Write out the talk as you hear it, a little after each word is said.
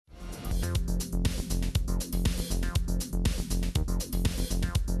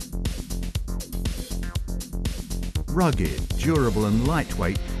Rugged, durable and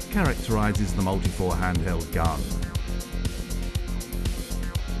lightweight characterises the Multi4 handheld gun.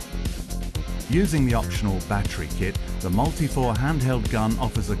 Using the optional battery kit, the Multi4 handheld gun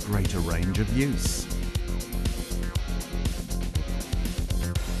offers a greater range of use.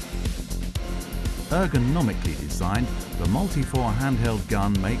 Ergonomically designed, the Multi4 handheld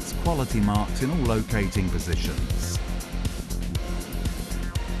gun makes quality marks in all locating positions.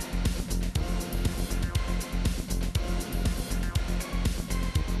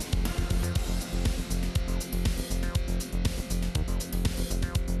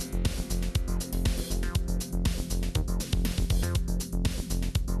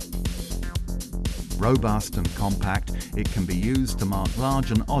 Robust and compact, it can be used to mark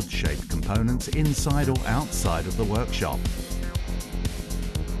large and odd-shaped components inside or outside of the workshop.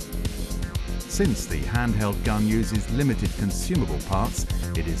 Since the handheld gun uses limited consumable parts,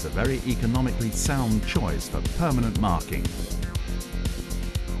 it is a very economically sound choice for permanent marking.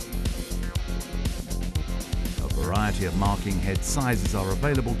 A variety of marking head sizes are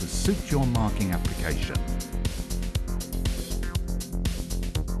available to suit your marking application.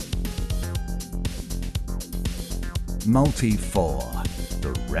 Multi4,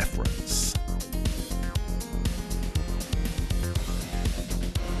 the reference.